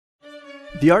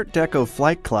The Art Deco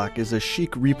Flight Clock is a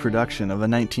chic reproduction of a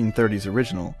 1930s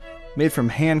original. Made from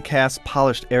hand-cast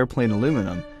polished airplane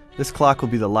aluminum, this clock will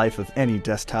be the life of any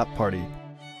desktop party.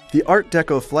 The Art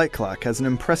Deco Flight Clock has an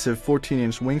impressive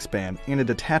 14-inch wingspan and a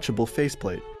detachable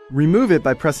faceplate. Remove it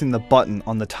by pressing the button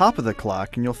on the top of the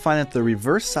clock, and you'll find that the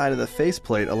reverse side of the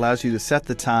faceplate allows you to set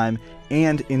the time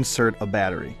and insert a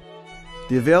battery.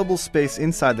 The available space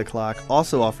inside the clock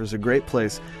also offers a great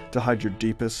place to hide your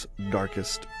deepest,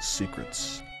 darkest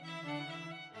secrets.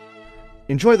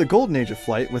 Enjoy the golden age of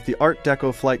flight with the Art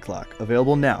Deco Flight Clock,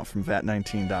 available now from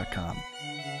VAT19.com.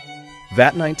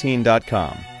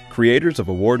 VAT19.com, creators of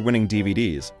award-winning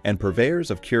DVDs and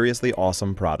purveyors of curiously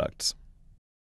awesome products.